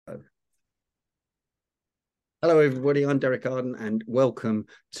Hello, everybody. I'm Derek Arden, and welcome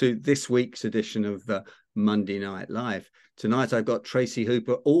to this week's edition of Monday Night Live. Tonight, I've got Tracy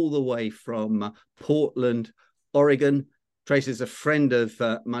Hooper all the way from Portland, Oregon. Tracy's a friend of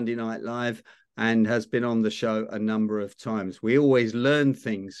Monday Night Live and has been on the show a number of times. We always learn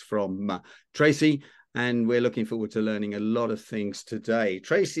things from Tracy, and we're looking forward to learning a lot of things today.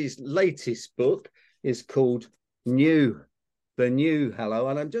 Tracy's latest book is called New. The New Hello,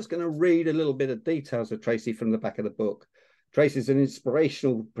 and I'm just going to read a little bit of details of Tracy from the back of the book. Tracy's an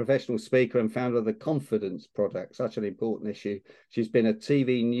inspirational professional speaker and founder of the Confidence Project, such an important issue. She's been a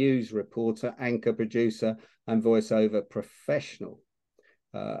TV news reporter, anchor, producer, and voiceover professional.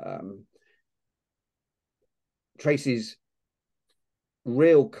 Tracy's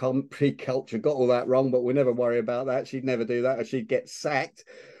real company culture got all that wrong, but we never worry about that. She'd never do that, or she'd get sacked.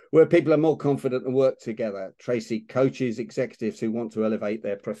 Where people are more confident and work together. Tracy coaches executives who want to elevate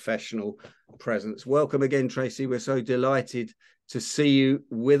their professional presence. Welcome again, Tracy. We're so delighted to see you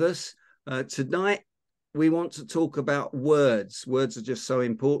with us. Tonight, we want to talk about words. Words are just so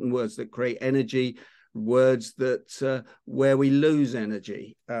important, words that create energy, words that where we lose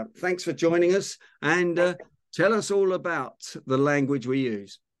energy. Thanks for joining us, and tell us all about the language we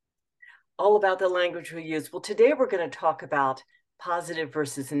use. All about the language we use. Well, today we're going to talk about positive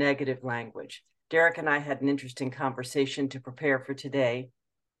versus negative language. Derek and I had an interesting conversation to prepare for today.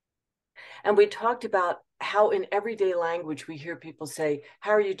 And we talked about how in everyday language we hear people say,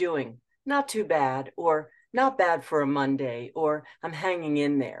 "How are you doing? Not too bad," or "Not bad for a Monday," or "I'm hanging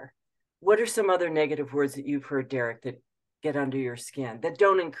in there." What are some other negative words that you've heard, Derek, that get under your skin, that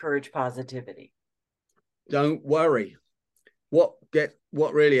don't encourage positivity? Don't worry. What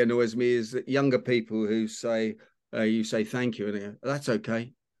really annoys me is that younger people who say, you say thank you, and they go, "That's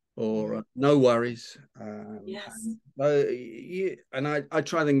okay," or "No worries." Yes. And I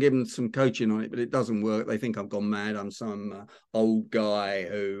try and give them some coaching on it, but it doesn't work. They think I've gone mad. I'm some old guy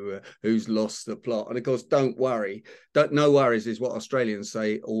who's lost the plot. And of course, don't worry. No worries is what Australians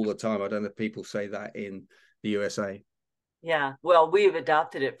say all the time. I don't know if people say that in the USA. Yeah, well, we've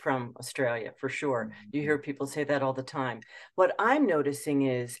adopted it from Australia for sure. You hear people say that all the time. What I'm noticing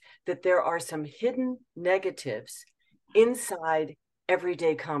is that there are some hidden negatives inside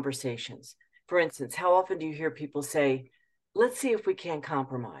everyday conversations. For instance, how often do you hear people say, "Let's see if we can't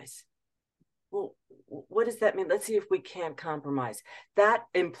compromise"? Well, what does that mean? Let's see if we can't compromise. That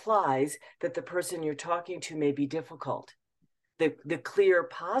implies that the person you're talking to may be difficult. The clear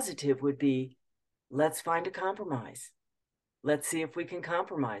positive would be, "Let's find a compromise. Let's see if we can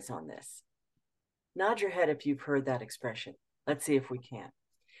compromise on this." Nod your head if you've heard that expression. Let's see if we can.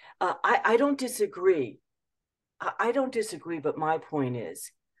 I don't disagree. I don't disagree, but my point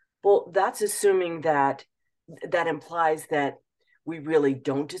is, well, that's assuming that implies that we really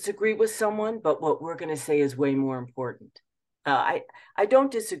don't disagree with someone, but what we're going to say is way more important. I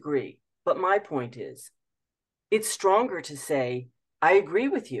don't disagree, but my point is, it's stronger to say, "I agree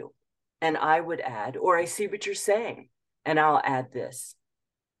with you," and I would add, or "I see what you're saying, and I'll add this."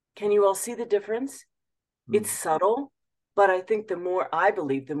 Can you all see the difference? It's subtle, but I think I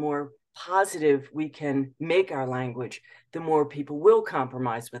believe the more positive we can make our language, the more people will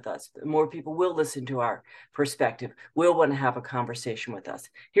compromise with us, the more people will listen to our perspective, will want to have a conversation with us.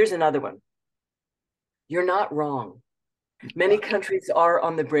 Here's another one. You're not wrong. Many countries are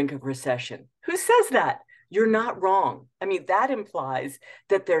on the brink of recession. Who says that? You're not wrong. I mean, that implies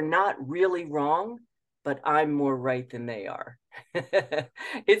that they're not really wrong, but I'm more right than they are.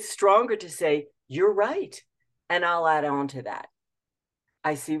 It's stronger to say, "You're right," and I'll add on to that,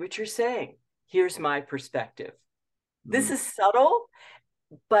 "I see what you're saying. Here's my perspective." This is subtle,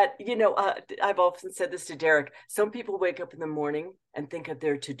 but I've often said this to Derek. Some people wake up in the morning and think of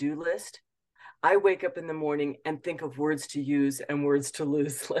their to-do list. I wake up in the morning and think of words to use and words to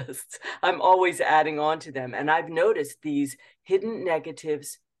lose lists. I'm always adding on to them. And I've noticed these hidden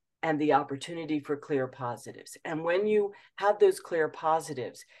negatives and the opportunity for clear positives. And when you have those clear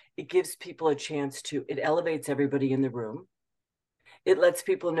positives, it gives people a chance it elevates everybody in the room. It lets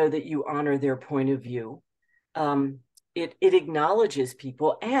people know that you honor their point of view. It acknowledges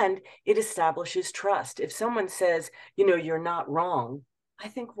people, and it establishes trust. If someone says, "You're not wrong," I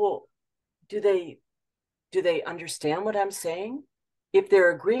think, well, do they understand what I'm saying? If they're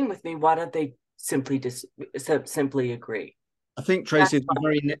agreeing with me, why don't they simply agree? I think, Tracy,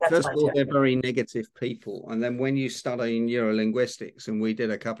 first of all, they're very negative people. And then when you study neurolinguistics, and we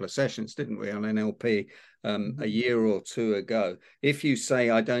did a couple of sessions, didn't we, on NLP a year or two ago, if you say,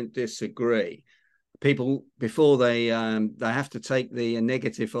 "I don't disagree," people, before they have to take the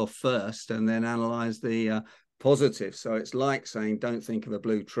negative off first and then analyze the positive. So it's like saying, don't think of a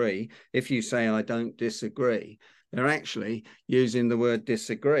blue tree. If you say, I don't disagree, they're actually using the word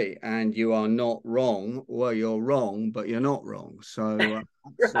disagree, and you are not wrong. Well, you're wrong, but you're not wrong. So,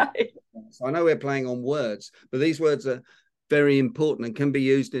 Right. so I know we're playing on words, but these words are very important and can be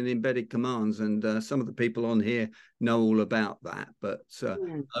used in embedded commands. And some of the people on here know all about that, but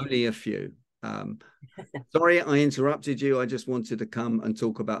only a few. Sorry, I interrupted you. I just wanted to come and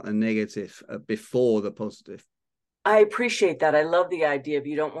talk about the negative before the positive. I appreciate that. I love the idea of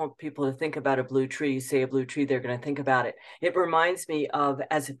you don't want people to think about a blue tree. You say a blue tree, they're going to think about it. It reminds me of,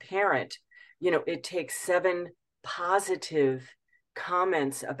 as a parent, you know, it takes 7 positive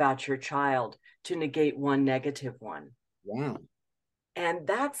comments about your child to negate 1 negative one. Wow. And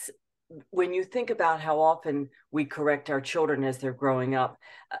that's when you think about how often we correct our children as they're growing up.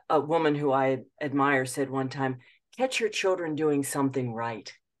 A woman who I admire said one time, catch your children doing something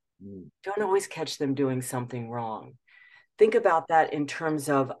right. Don't always catch them doing something wrong. Think about that in terms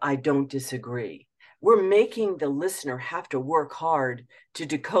of, I don't disagree. We're making the listener have to work hard to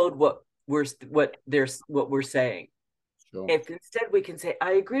decode what we're saying. Sure. If instead we can say,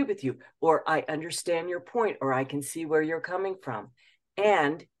 I agree with you, or I understand your point, or I can see where you're coming from,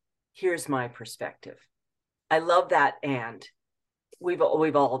 and here's my perspective. I love that. And we've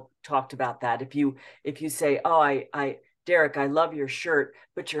all talked about that. If you say, oh, Derek, I love your shirt,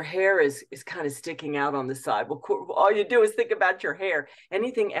 but your hair is kind of sticking out on the side. Well, all you do is think about your hair.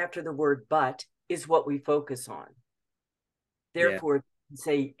 Anything after the word but is what we focus on. Therefore,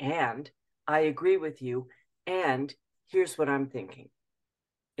 say, and I agree with you, and here's what I'm thinking.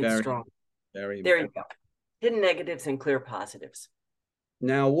 It's strong. There you go. Hidden negatives and clear positives.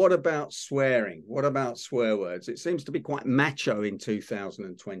 Now, what about swearing? What about swear words? It seems to be quite macho in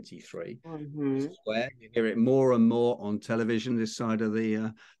 2023. Swear. You hear it more and more on television this side of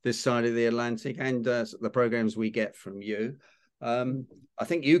the Atlantic, and the programs we get from you. I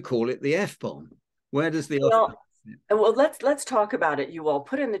think you call it the F-bomb. Where does the well, let's talk about it. You all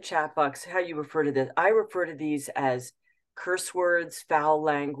put in the chat box how you refer to this. I refer to these as curse words, foul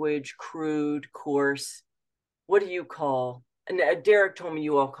language, crude, coarse. What do you call? And Derek told me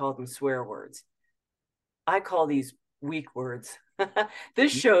you all call them swear words. I call these weak words.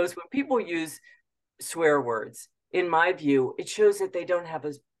 This shows when people use swear words, in my view, it shows that they don't have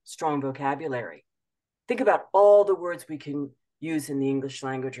a strong vocabulary. Think about all the words we can use in the English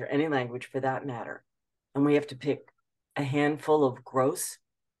language, or any language for that matter. And we have to pick a handful of gross,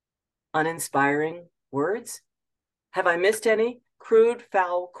 uninspiring words. Have I missed any? Crude,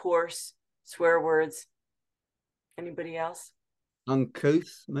 foul, coarse, swear words. Anybody else?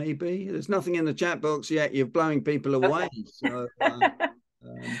 Uncouth, maybe. There's nothing in the chat box yet. You're blowing people away. Okay. So,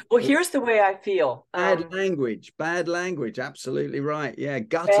 well, here's the way I feel. Bad language. Absolutely right. Yeah,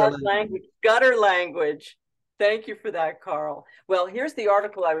 gutter language. Thank you for that, Carl. Well, here's the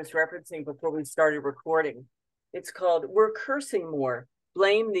article I was referencing before we started recording. It's called "We're Cursing More.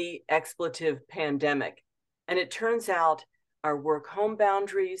 Blame the Expletive Pandemic." And it turns out our work-home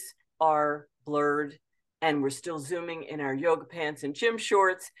boundaries are blurred, and we're still Zooming in our yoga pants and gym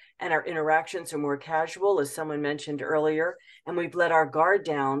shorts, and our interactions are more casual, as someone mentioned earlier, and we've let our guard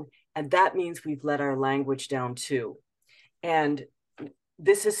down, and that means we've let our language down too. And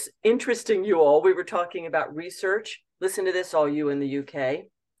this is interesting, you all. We were talking about research. Listen to this, all you in the UK.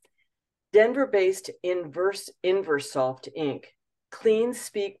 Denver-based Inversoft Inc., clean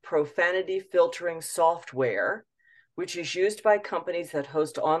speak profanity filtering software, which is used by companies that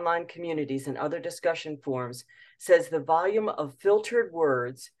host online communities and other discussion forums, says the volume of filtered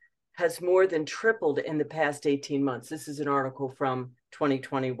words has more than tripled in the past 18 months. This is an article from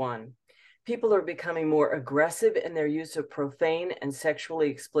 2021. People are becoming more aggressive in their use of profane and sexually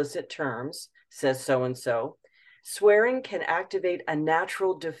explicit terms, says so-and-so. Swearing can activate a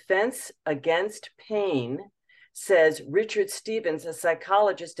natural defense against pain, says Richard Stevens, a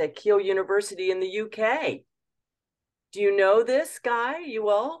psychologist at Keele University in the UK. Do you know this guy, you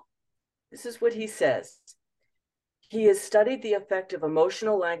all? This is what he says. He has studied the effect of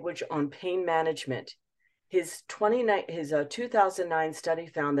emotional language on pain management. His 2009 study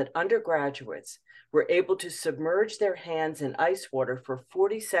found that undergraduates were able to submerge their hands in ice water for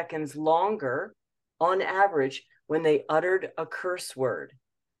 40 seconds longer on average when they uttered a curse word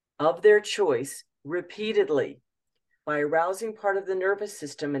of their choice repeatedly. By arousing part of the nervous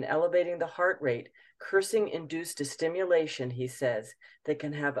system and elevating the heart rate, cursing induced a stimulation, he says, that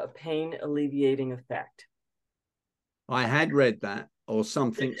can have a pain alleviating effect. I had read that, or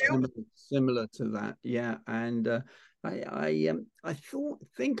something similar to that. Yeah. And I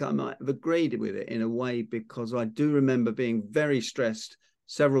think I might have agreed with it in a way, because I do remember being very stressed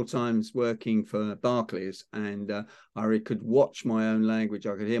several times working for Barclays, and I could watch my own language.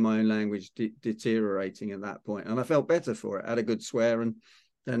 I could hear my own language deteriorating at that point, and I felt better for it. I had a good swear, and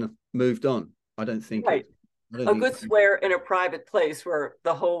then I moved on. I don't think right. A good swear in a private place where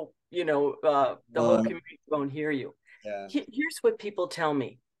the whole, the whole community won't hear you. Yeah. Here's what people tell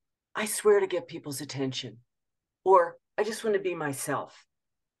me. I swear to get people's attention, or I just want to be myself.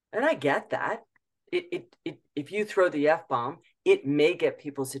 And I get that. If you throw the F-bomb, it may get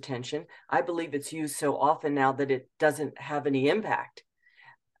people's attention. I believe it's used so often now that it doesn't have any impact.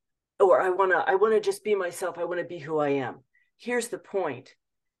 Or I want to just be myself. I want to be who I am. Here's the point.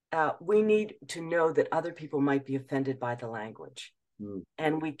 We need to know that other people might be offended by the language.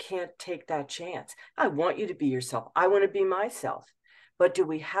 And we can't take that chance. I want you to be yourself. I want to be myself. But do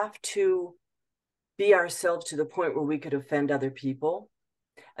we have to be ourselves to the point where we could offend other people?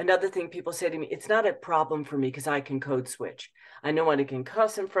 Another thing people say to me, it's not a problem for me because I can code switch. I know when I can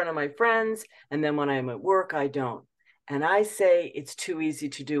cuss in front of my friends, and then when I'm at work, I don't. And I say it's too easy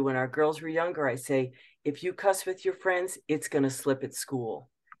to do. When our girls were younger, I say, if you cuss with your friends, it's going to slip at school.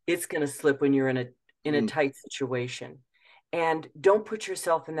 It's going to slip when you're in a tight situation. And don't put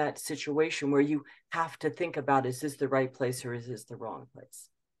yourself in that situation where you have to think about, is this the right place or is this the wrong place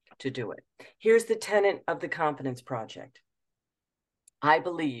to do it? Here's the tenet of the Confidence Project. I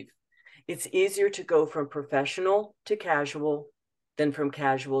believe it's easier to go from professional to casual than from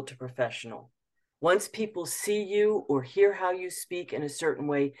casual to professional. Once people see you or hear how you speak in a certain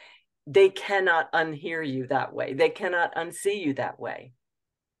way, they cannot unhear you that way. They cannot unsee you that way.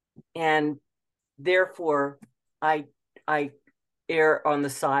 And therefore, I err on the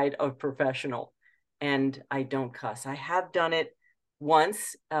side of professional, and I don't cuss. I have done it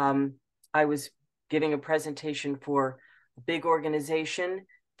once. I was giving a presentation for a big organization.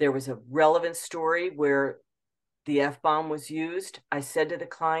 There was a relevant story where the F-bomb was used. I said to the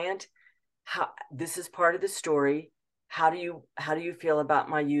client, this is part of the story. How do you feel about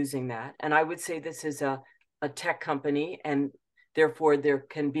my using that? And I would say this is a tech company, and therefore there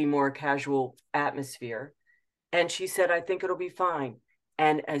can be more casual atmosphere. And she said, I think it'll be fine.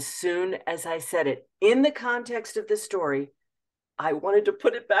 And as soon as I said it in the context of the story, I wanted to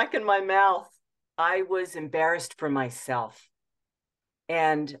put it back in my mouth. I was embarrassed for myself.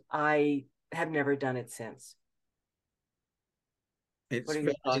 And I have never done it since. It's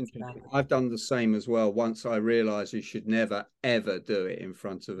very interesting. I've done the same as well. Once I realized you should never, ever do it in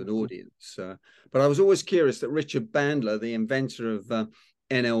front of an audience. But I was always curious that Richard Bandler, the inventor of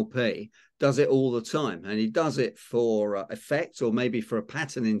NLP, does it all the time. And he does it for effect, or maybe for a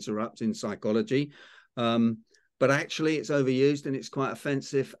pattern interrupt in psychology. But actually it's overused and it's quite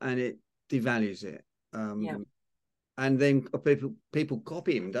offensive and it devalues it. And then people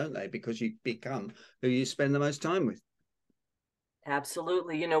copy him, don't they? Because you become who you spend the most time with.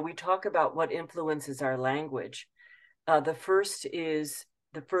 Absolutely. We talk about what influences our language. The first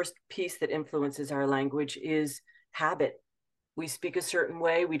piece that influences our language is habit. We speak a certain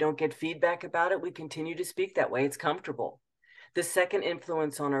way. We don't get feedback about it. We continue to speak that way. It's comfortable. The second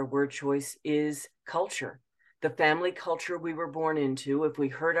influence on our word choice is culture. The family culture we were born into. If we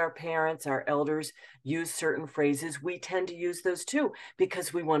heard our parents, our elders use certain phrases, we tend to use those too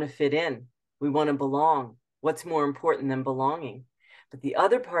because we want to fit in. We want to belong. What's more important than belonging? But the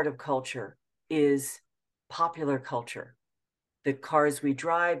other part of culture is popular culture. The cars we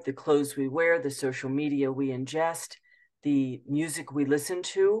drive, the clothes we wear, the social media we ingest, the music we listen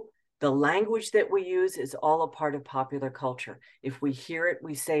to, the language that we use is all a part of popular culture. If we hear it,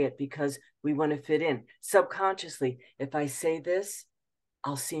 we say it because we want to fit in. Subconsciously, if I say this,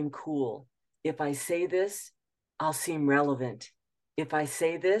 I'll seem cool. If I say this, I'll seem relevant. If I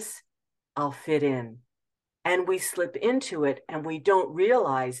say this, I'll fit in. And we slip into it, and we don't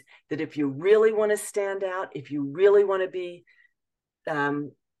realize that if you really want to stand out, if you really want to be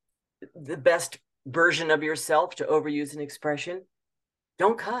the best version of yourself, to overuse an expression,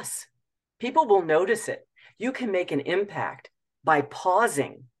 don't cuss. People will notice it. You can make an impact by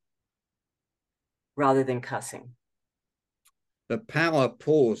pausing rather than cussing. The power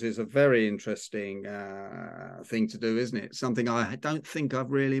pause is a very interesting thing to do, isn't it? Something I don't think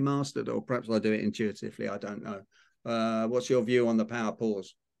I've really mastered, or perhaps I do it intuitively. I don't know. What's your view on the power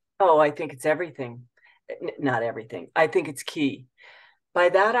pause? Oh, I think it's everything. Not everything. I think it's key. By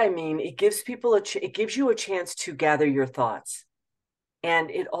that, I mean, it gives people it gives you a chance to gather your thoughts.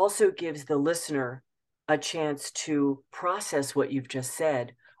 And it also gives the listener a chance to process what you've just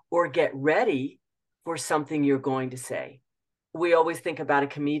said or get ready for something you're going to say. We always think about a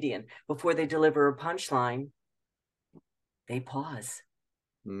comedian. Before they deliver a punchline, they pause.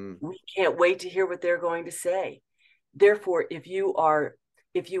 We can't wait to hear what they're going to say. Therefore, if you are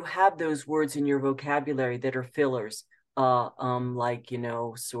if you have those words in your vocabulary that are fillers, like,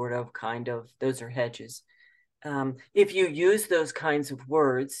 sort of, kind of, those are hedges. If you use those kinds of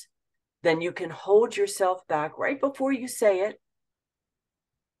words, then you can hold yourself back right before you say it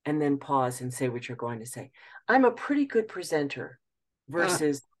and then pause and say what you're going to say. I'm a pretty good presenter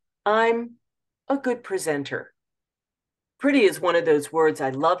versus I'm a good presenter. Pretty is one of those words I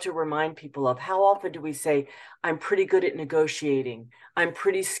love to remind people of. How often do we say, I'm pretty good at negotiating. I'm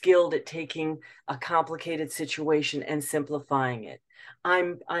pretty skilled at taking a complicated situation and simplifying it.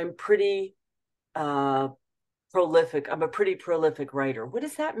 I'm pretty prolific. I'm a pretty prolific writer. What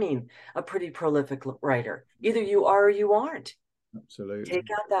does that mean? A pretty prolific writer. Either you are or you aren't. Absolutely. Take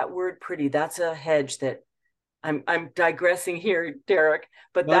out that word pretty. That's a hedge that I'm digressing here, Derek,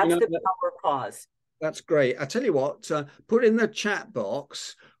 but that's the power pause. That's great. I tell you what, put in the chat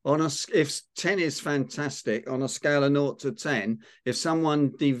box if 10 is fantastic, on a scale of 0 to 10, if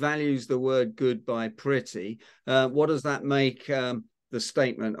someone devalues the word good by pretty, what does that make the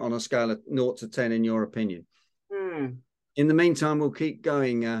statement on a scale of 0 to 10 in your opinion? In the meantime, we'll keep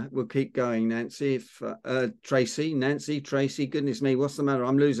going. Nancy. Tracy. Goodness me, what's the matter?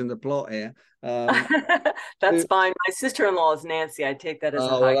 I'm losing the plot here. That's fine. My sister-in-law is Nancy. I take that as a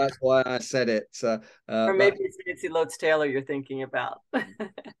high. Well, that's why I said it. Or maybe it's Nancy Lotz Taylor you're thinking about.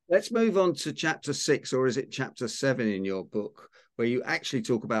 Let's move on to chapter 6, or is it chapter 7 in your book, where you actually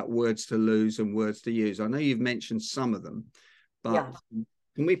talk about words to lose and words to use. I know you've mentioned some of them, but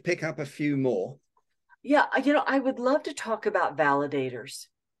can we pick up a few more? Yeah, I would love to talk about validators.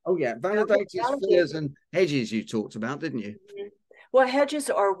 Oh, yeah. Validators, fillers, and hedges you talked about, didn't you? Well, hedges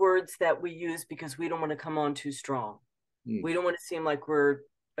are words that we use because we don't want to come on too strong. We don't want to seem like we're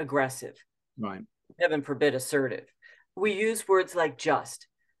aggressive. Right. Heaven forbid, assertive. We use words like just.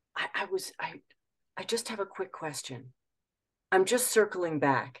 I just have a quick question. I'm just circling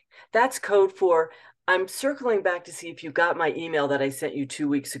back. That's code for I'm circling back to see if you got my email that I sent you 2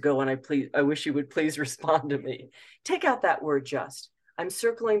 weeks ago, and I wish you would please respond to me. Take out that word just. I'm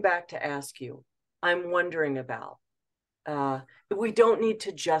circling back to ask you. I'm wondering about. We don't need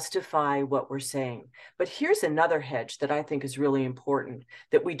to justify what we're saying. But here's another hedge that I think is really important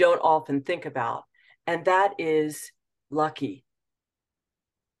that we don't often think about, and that is lucky.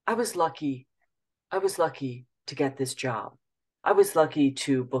 I was lucky to get this job. I was lucky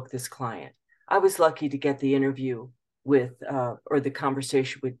to book this client. I was lucky to get the interview with, or the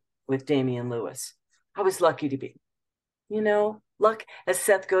conversation with Damian Lewis. I was lucky to be, luck, as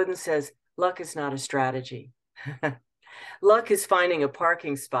Seth Godin says, luck is not a strategy. Luck is finding a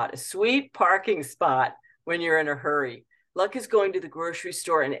parking spot, a sweet parking spot when you're in a hurry. Luck is going to the grocery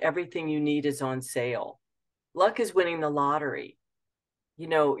store and everything you need is on sale. Luck is winning the lottery.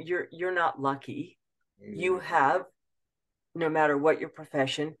 You're not lucky. You have, no matter what your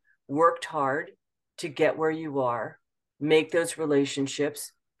profession, worked hard to get where you are, make those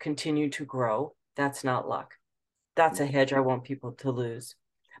relationships, continue to grow. That's not luck. That's a hedge I want people to lose.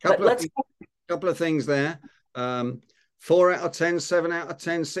 Couple of things there. 4 out of 10, 7 out of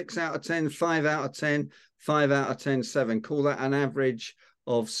 10, 6 out of 10, 5 out of 10, 5 out of 10, 7. Call that an average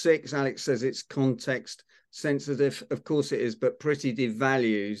of 6. Alex says it's context sensitive. Of course it is, but pretty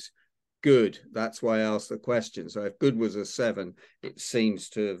devalues good. That's why I asked the question. So if good was a 7, it seems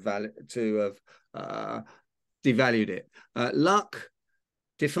to have devalued it. Luck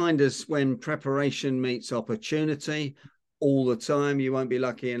defined as when preparation meets opportunity. All the time, you won't be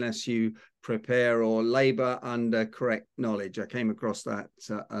lucky unless you prepare or labor under correct knowledge. I came across that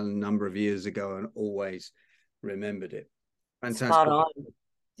a number of years ago and always remembered it. Fantastic. Spot on.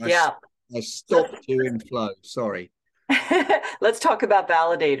 I stopped you in flow. Sorry. Let's talk about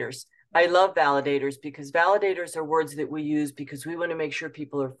validators. I love validators because validators are words that we use because we want to make sure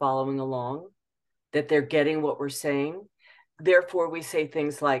people are following along, that they're getting what we're saying. Therefore, we say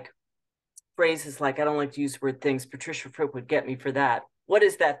things like, phrases like, I don't like to use word things. Patricia Fripp would get me for that. What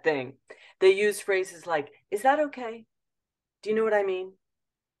is that thing? They use phrases like, is that okay? Do you know what I mean?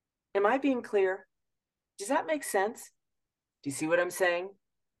 Am I being clear? Does that make sense? Do you see what I'm saying?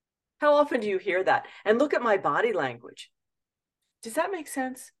 How often do you hear that? And look at my body language. Does that make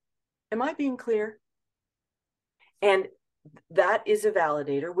sense? Am I being clear? And that is a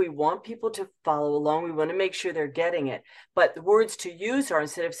validator. We want people to follow along. We want to make sure they're getting it. But the words to use are,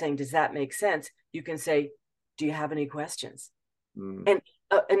 instead of saying, does that make sense? You can say, do you have any questions?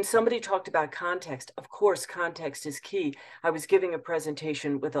 And somebody talked about context. Of course, context is key. I was giving a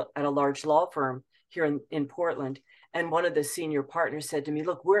presentation at a large law firm here in Portland. And one of the senior partners said to me,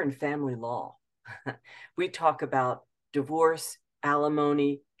 look, we're in family law. We talk about divorce,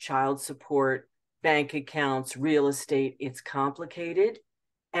 alimony, child support, bank accounts, real estate. It's complicated.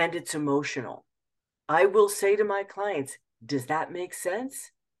 and it's emotional. I will say to my clients, does that make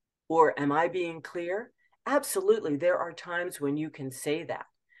sense? Or am I being clear? Absolutely. There are times when you can say that.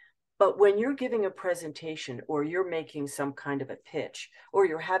 But when you're giving a presentation or you're making some kind of a pitch or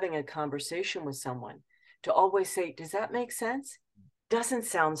you're having a conversation with someone, to always say, does that make sense? Doesn't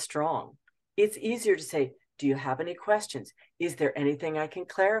sound strong. It's easier to say, do you have any questions? Is there anything I can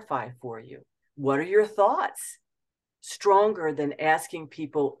clarify for you? What are your thoughts? Stronger than asking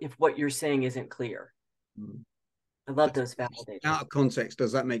people if what you're saying isn't clear. I love those validators. Out of context,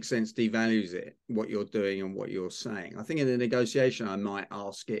 does that make sense? Devalues it, what you're doing and what you're saying. I think in a negotiation, I might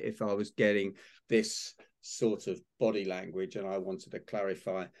ask it if I was getting this sort of body language and I wanted to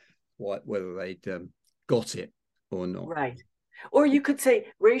clarify whether they'd got it or not. Right. Or you could say,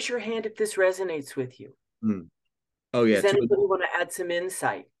 raise your hand if this resonates with you. Oh, yeah. Does anybody want to add some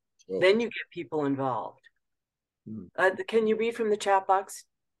insight? Sure. Then you get people involved. Can you read from the chat box,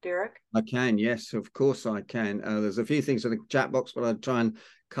 Derek? I can, yes, of course I can. There's a few things in the chat box, but I'll try and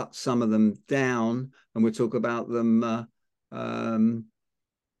cut some of them down and we'll talk about them. Alan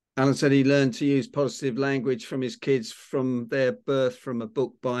said he learned to use positive language from his kids from their birth from a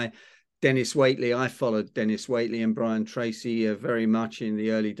book by Dennis Waitley. I followed Dennis Waitley and Brian Tracy very much in the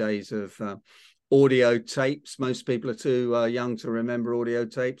early days of audio tapes. Most people are too young to remember audio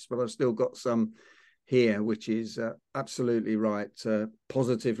tapes, but I've still got some here, which is absolutely right.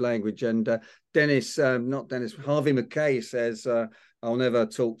 Positive language. And Harvey McKay says, I'll never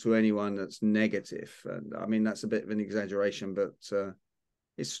talk to anyone that's negative. And I mean, that's a bit of an exaggeration, but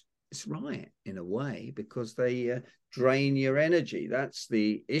it's right in a way, because they drain your energy. That's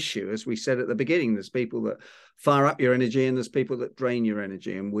the issue. As we said at the beginning, there's people that fire up your energy and there's people that drain your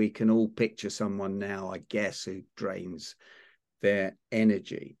energy. And we can all picture someone now, I guess, who drains their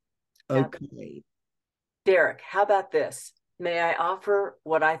energy. Okay. Derek, how about this? May I offer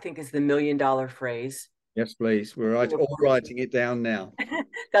what I think is the $1 million phrase? Yes, please. We're all writing it down now.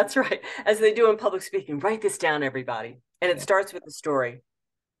 That's right. As they do in public speaking, write this down, everybody. And it starts with a story.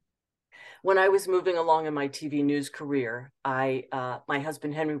 When I was moving along in my TV news career, my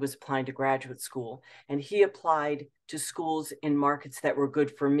husband Henry was applying to graduate school, and he applied to schools in markets that were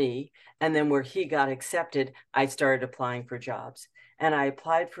good for me. And then where he got accepted, I started applying for jobs. And I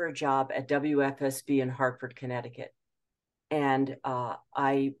applied for a job at WFSB in Hartford, Connecticut. And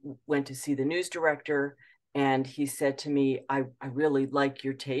I went to see the news director, and he said to me, I really like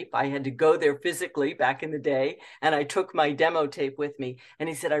your tape. I had to go there physically back in the day, and I took my demo tape with me. And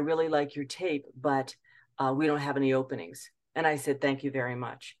he said, I really like your tape, but we don't have any openings. And I said, thank you very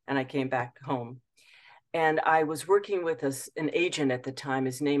much. And I came back home. And I was working with an agent at the time.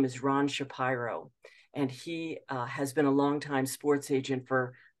 His name is Ron Shapiro. And he has been a longtime sports agent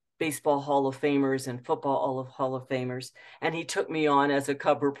for Baseball Hall of Famers and Football Hall of Famers. And he took me on as a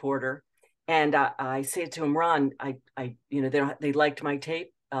cub reporter. And I said to him, Ron, they liked my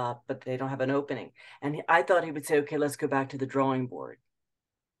tape, but they don't have an opening. And I thought he would say, okay, let's go back to the drawing board.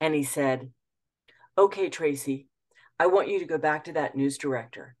 And he said, okay, Tracy, I want you to go back to that news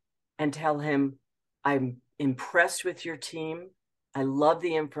director and tell him, I'm impressed with your team. I love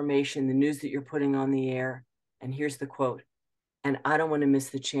the information, the news that you're putting on the air. And here's the quote, and I don't want to miss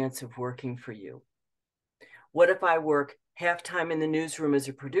the chance of working for you. What if I work half time in the newsroom as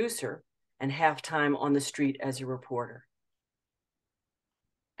a producer and half time on the street as a reporter?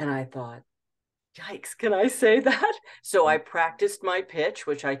 And I thought, yikes, can I say that? So I practiced my pitch,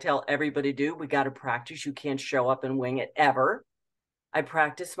 which I tell everybody do. We got to practice. You can't show up and wing it ever. I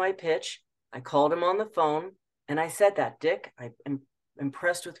practiced my pitch. I called him on the phone and I said that, Dick, I'm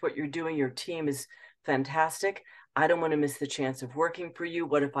impressed with what you're doing. Your team is fantastic. I don't want to miss the chance of working for you.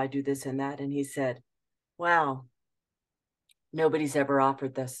 What if I do this and that? And he said, wow, nobody's ever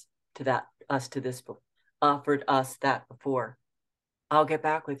offered us that before. I'll get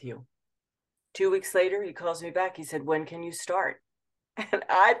back with you. 2 weeks later, he calls me back. He said, when can you start? And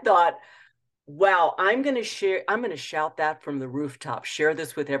I thought, wow, I'm going to shout that from the rooftop, share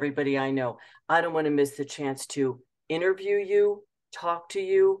this with everybody I know. I don't want to miss the chance to interview you, talk to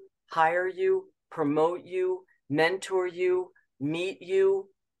you, hire you, promote you, mentor you, meet you,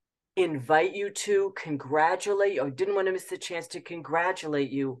 invite you to, congratulate you. I didn't want to miss the chance to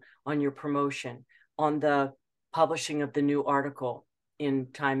congratulate you on your promotion, on the publishing of the new article in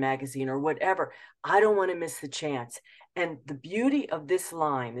Time Magazine or whatever. I don't want to miss the chance. And the beauty of this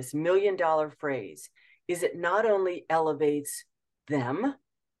line, this $1 million phrase, is it not only elevates them,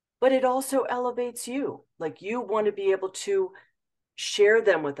 but it also elevates you. Like you want to be able to share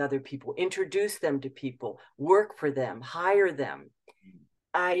them with other people, introduce them to people, work for them, hire them.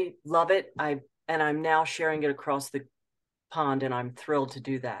 I love it. I'm now sharing it across the pond, and I'm thrilled to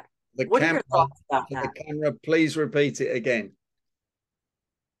do that. The What are camera, your thoughts about the that? camera, please repeat it again.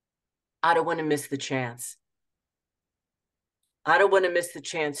 I don't want to miss the chance. I don't want to miss the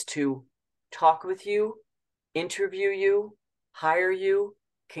chance to talk with you, interview you, hire you,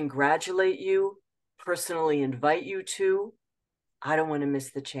 congratulate you, personally invite you to. I don't want to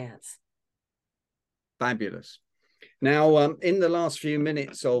miss the chance. Fabulous. Now, in the last few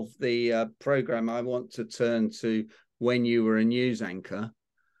minutes of the program, I want to turn to when you were a news anchor.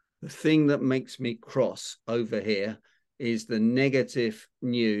 The thing that makes me cross over here is the negative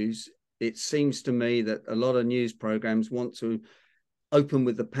news. It seems to me that a lot of news programs want to open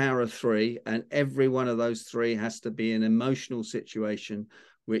with the power of three, and every one of those three has to be an emotional situation,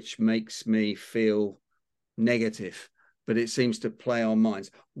 which makes me feel negative. But it seems to play on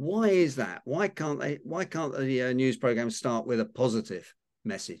minds. Why is that? Why can't the news programs start with a positive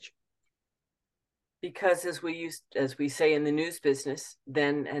message? Because as we say in the news business,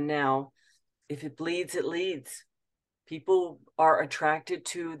 then and now, if it bleeds, it leads. People are attracted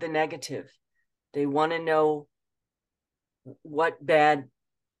to the negative. They want to know what bad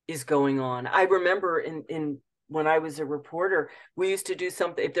is going on. I remember in when I was a reporter, we used to do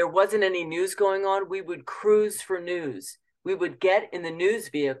something. If there wasn't any news going on, we would cruise for news. We would get in the news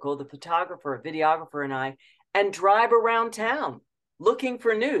vehicle, the photographer, videographer, and I, and drive around town looking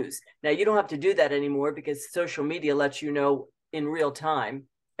for news. Now, you don't have to do that anymore because social media lets you know in real time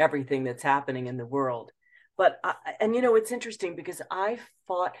everything that's happening in the world. But, and you know, it's interesting because I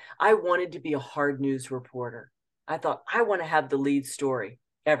wanted to be a hard news reporter. I thought I want to have the lead story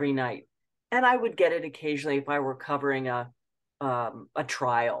every night. And I would get it occasionally if I were covering a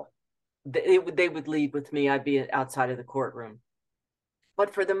trial. They would lead with me. I'd be outside of the courtroom.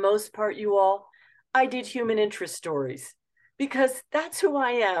 But for the most part, you all, I did human interest stories because that's who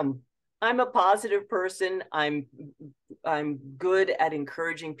I am. I'm a positive person. I'm good at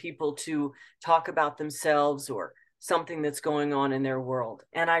encouraging people to talk about themselves or something that's going on in their world.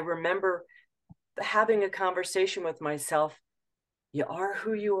 And I remember having a conversation with myself. You are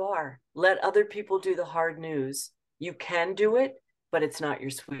who you are. Let other people do the hard news. You can do it, but it's not your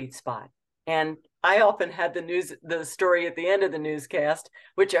sweet spot. And I often had the story at the end of the newscast,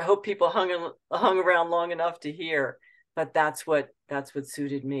 which I hope people hung around long enough to hear. But that's what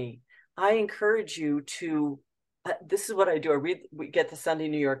suited me. I encourage you to. This is what I do. We get the Sunday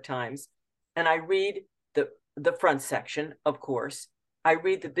New York Times, and I read the front section, of course. I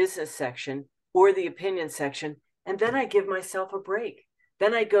read the business section or the opinion section. And then I give myself a break.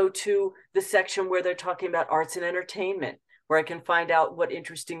 Then I go to the section where they're talking about arts and entertainment, where I can find out what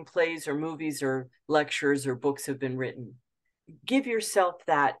interesting plays or movies or lectures or books have been written. Give yourself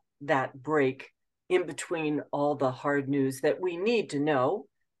that break in between all the hard news that we need to know.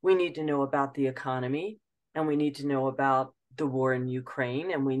 We need to know about the economy, and we need to know about the war in Ukraine,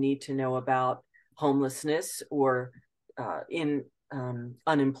 and we need to know about homelessness or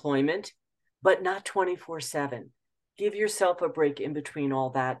unemployment, but not 24/7. Give yourself a break in between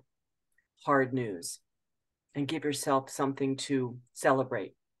all that hard news and give yourself something to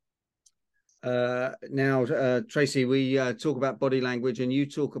celebrate. Now, Tracy, we talk about body language and you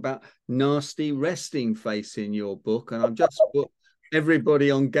talk about nasty resting face in your book. And I've just put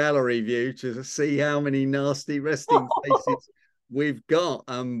everybody on gallery view to see how many nasty resting faces we've got.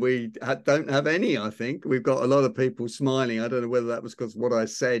 We don't have any, I think. We've got a lot of people smiling. I don't know whether that was because of what I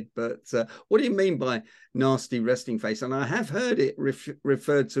said, but what do you mean by nasty resting face? And I have heard it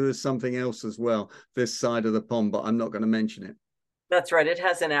referred to as something else as well, this side of the pond, but I'm not going to mention it. That's right. It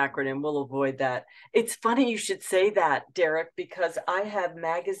has an acronym. We'll avoid that. It's funny you should say that, Derek, because I have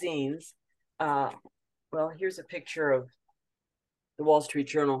magazines. Well, here's a picture of the Wall Street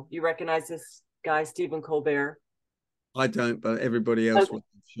Journal. You recognize this guy, Stephen Colbert? I don't, but everybody else will,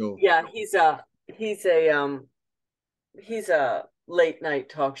 I'm sure. Yeah, he's a late night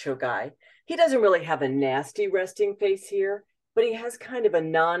talk show guy. He doesn't really have a nasty resting face here, but he has kind of a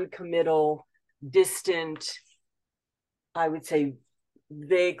non-committal, distant, I would say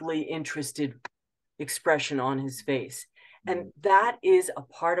vaguely interested expression on his face. And that is a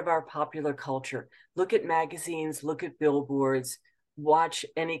part of our popular culture. Look at magazines, look at billboards, watch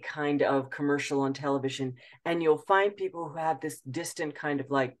any kind of commercial on television, and you'll find people who have this distant kind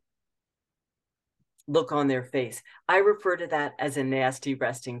of like look on their face. I refer to that as a nasty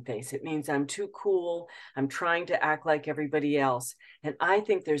resting face. It means I'm too cool. I'm trying to act like everybody else. And I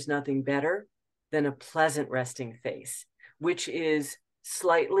think there's nothing better than a pleasant resting face, which is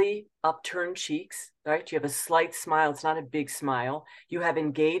slightly upturned cheeks, right? You have a slight smile. It's not a big smile. You have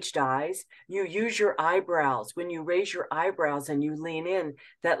engaged eyes. You use your eyebrows. When you raise your eyebrows and you lean in,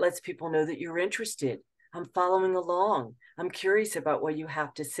 that lets people know that you're interested. I'm following along. I'm curious about what you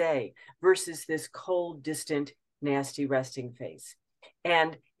have to say, versus this cold, distant, nasty resting face.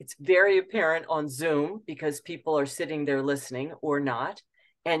 And it's very apparent on Zoom because people are sitting there listening or not.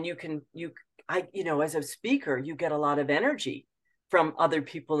 And as a speaker, you get a lot of energy from other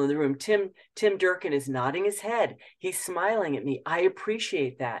people in the room. Tim Durkin is nodding his head. He's smiling at me. I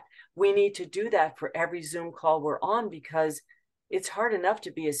appreciate that. We need to do that for every Zoom call we're on, because it's hard enough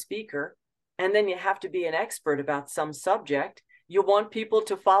to be a speaker, and then you have to be an expert about some subject. You want people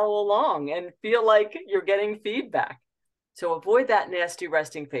to follow along and feel like you're getting feedback. So avoid that nasty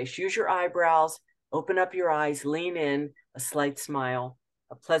resting face. Use your eyebrows, open up your eyes, lean in, a slight smile.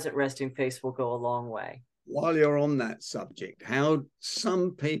 A pleasant resting face will go a long way. While you're on that subject, how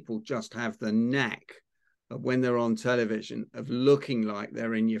some people just have the knack of, when they're on television, of looking like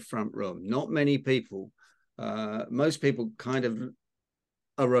they're in your front room. Not many people, most people kind of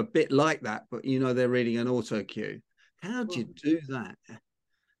are a bit like that, but they're reading an auto cue. How do you do that?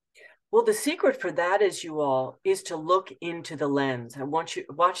 Well, the secret for that is to look into the lens. I want you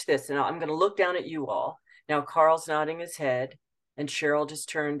to watch this, and I'm going to look down at you all. Now, Carl's nodding his head, and Cheryl just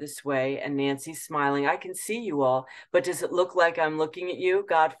turned this way, and Nancy's smiling. I can see you all, but does it look like I'm looking at you,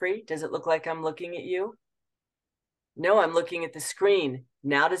 Godfrey? Does it look like I'm looking at you? No, I'm looking at the screen.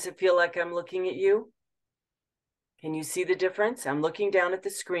 Now, does it feel like I'm looking at you? Can you see the difference? I'm looking down at the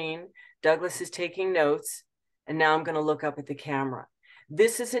screen. Douglas is taking notes, and now I'm going to look up at the camera.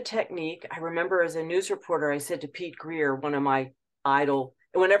 This is a technique. I remember as a news reporter, I said to Pete Greer, one of my idol,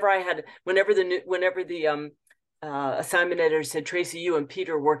 whenever the assignment editor said, Tracy, you and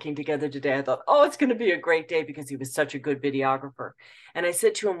Peter working together today, I thought, oh, it's going to be a great day, because he was such a good videographer. And I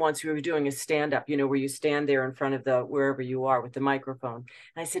said to him once, we were doing a stand-up, where you stand there in front of wherever you are with the microphone.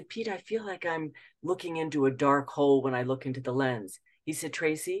 And I said, Pete, I feel like I'm looking into a dark hole when I look into the lens. He said,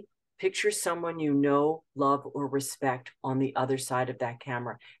 Tracy, picture someone you know, love, or respect on the other side of that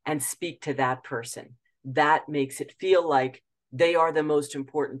camera and speak to that person. That makes it feel like they are the most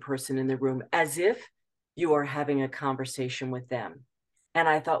important person in the room, as if you are having a conversation with them. And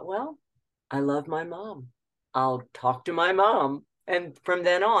I thought, well, I love my mom. I'll talk to my mom. And from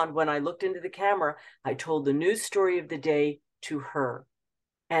then on, when I looked into the camera, I told the news story of the day to her.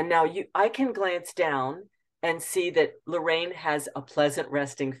 And now I can glance down and see that Lorraine has a pleasant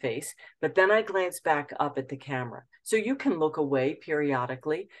resting face, but then I glance back up at the camera. So you can look away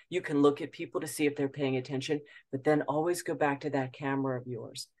periodically. You can look at people to see if they're paying attention, but then always go back to that camera of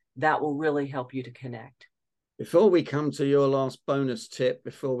yours. That will really help you to connect. Before we come to your last bonus tip,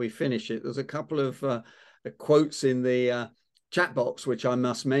 before we finish it, there's a couple of quotes in the chat box, which I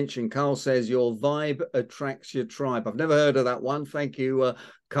must mention. Carl says, your vibe attracts your tribe. I've never heard of that one. Thank you,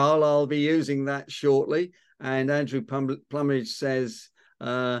 Carl. I'll be using that shortly. And Andrew Plumage says,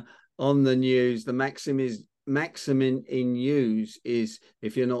 on the news, the maxim in news is,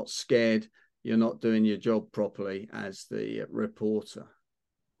 if you're not scared, you're not doing your job properly as the reporter.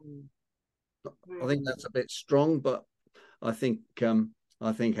 I think that's a bit strong, but I think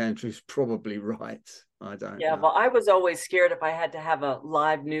Andrew's probably right. I don't know. Well, I was always scared if I had to have a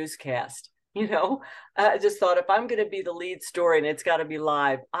live newscast. I just thought, if I'm going to be the lead story and it's got to be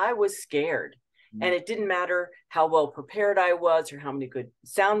live, I was scared. And it didn't matter how well prepared I was, or how many good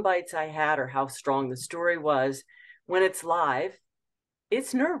sound bites I had, or how strong the story was. When it's live,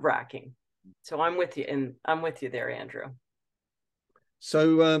 it's nerve-wracking. So I'm with you, and I'm with you there, Andrew.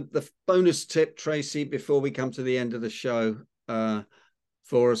 So the bonus tip, Tracy, before we come to the end of the show,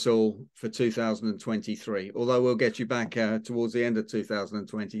 for us all for 2023, although we'll get you back towards the end of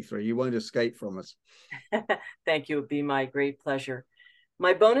 2023. You won't escape from us. Thank you. It would be my great pleasure.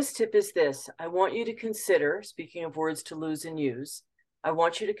 My bonus tip is this. I want you to consider, speaking of words to lose and use, I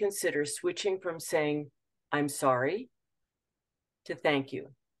want you to consider switching from saying, I'm sorry, to thank you.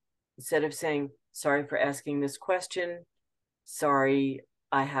 Instead of saying, sorry for asking this question, sorry,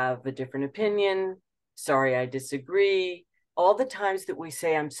 I have a different opinion, sorry, I disagree. All the times that we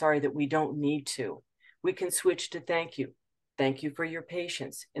say, I'm sorry, that we don't need to, we can switch to thank you. Thank you for your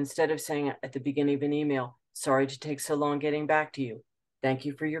patience. Instead of saying at the beginning of an email, sorry to take so long getting back to you. Thank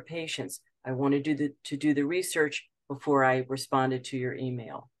you for your patience. I wanted to do the research before I responded to your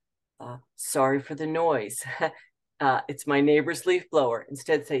email. Sorry for the noise. It's my neighbor's leaf blower.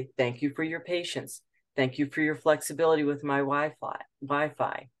 Instead, say, thank you for your patience. Thank you for your flexibility with my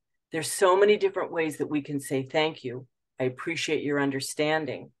Wi-Fi. There's so many different ways that we can say thank you. I appreciate your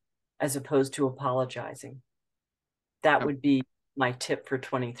understanding, as opposed to apologizing. That would be my tip for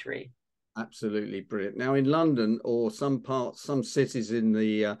 23. Absolutely brilliant. Now, in London or some parts, some cities in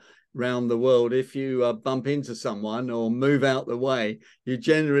the around the world, if you bump into someone or move out the way, you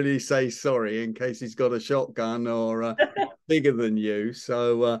generally say sorry in case he's got a shotgun or bigger than you.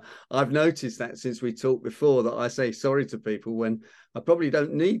 So I've noticed that since we talked before, that I say sorry to people when I probably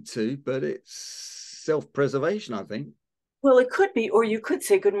don't need to, but it's self-preservation, I think. Well, it could be, or you could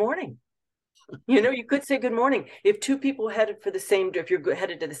say good morning. You could say good morning. If two people headed for the same, if you're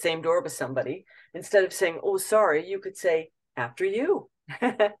headed to the same door with somebody, instead of saying, oh, sorry, you could say, after you.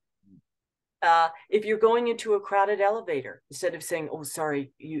 If you're going into a crowded elevator, instead of saying, oh,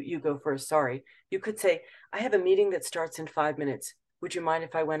 sorry, you go first, sorry, you could say, I have a meeting that starts in 5 minutes. Would you mind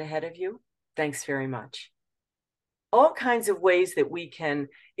if I went ahead of you? Thanks very much. All kinds of ways that we can,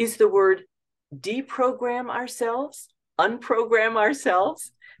 is the word deprogram ourselves, unprogram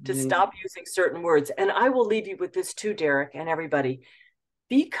ourselves to stop using certain words. And I will leave you with this too, Derek, and everybody.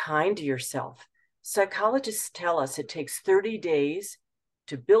 Be kind to yourself. Psychologists tell us it takes 30 days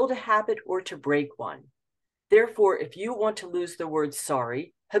to build a habit or to break one. Therefore, if you want to lose the word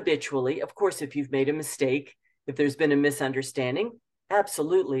sorry habitually, of course, if you've made a mistake, if there's been a misunderstanding,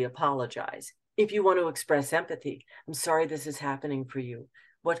 absolutely apologize. If you want to express empathy, I'm sorry this is happening for you.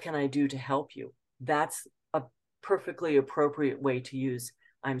 What can I do to help you? That's a perfectly appropriate way to use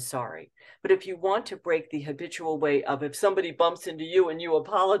I'm sorry. But if you want to break the habitual way of if somebody bumps into you and you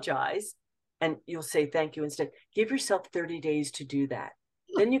apologize and you'll say thank you instead, give yourself 30 days to do that.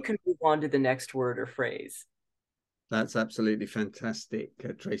 Then you can move on to the next word or phrase. That's absolutely fantastic,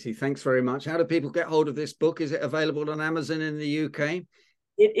 Tracy. Thanks very much. How do people get hold of this book? Is it available on Amazon in the UK?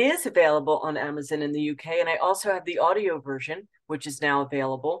 It is available on Amazon in the UK, and I also have the audio version, which is now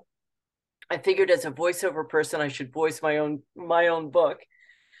available. I figured as a voiceover person, I should voice my own book.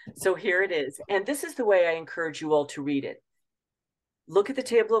 So here it is. And this is the way I encourage you all to read it. Look at the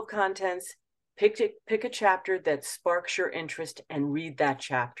table of contents, pick a chapter that sparks your interest and read that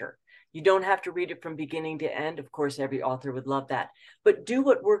chapter. You don't have to read it from beginning to end. Of course, every author would love that. But do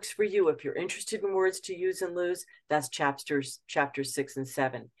what works for you. If you're interested in words to use and lose, that's chapters 6 and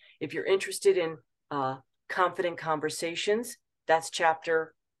 7. If you're interested in confident conversations, that's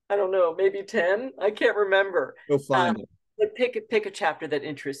chapter, I don't know, maybe 10. I can't remember. You'll find it. But pick a chapter that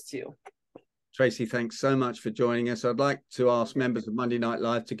interests you. Tracy, thanks so much for joining us. I'd like to ask members of Monday Night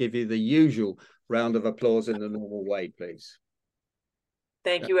Live to give you the usual round of applause in the normal way, please.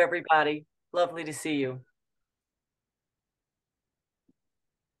 Thank you, everybody. Lovely to see you.